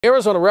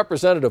Arizona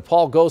Representative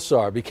Paul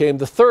Gosar became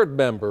the third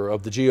member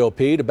of the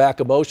GOP to back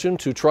a motion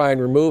to try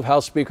and remove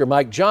House Speaker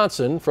Mike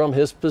Johnson from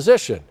his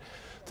position.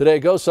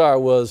 Today,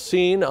 Gosar was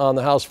seen on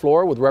the House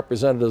floor with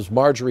Representatives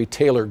Marjorie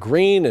Taylor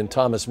Greene and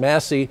Thomas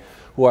Massie,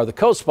 who are the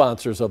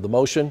co-sponsors of the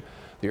motion.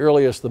 The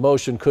earliest the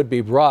motion could be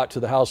brought to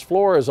the House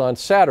floor is on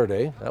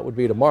Saturday. That would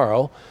be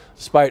tomorrow.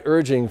 Despite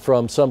urging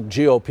from some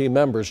GOP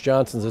members,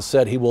 Johnson has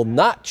said he will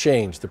not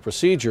change the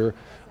procedure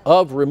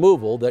of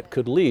removal that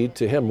could lead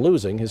to him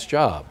losing his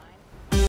job.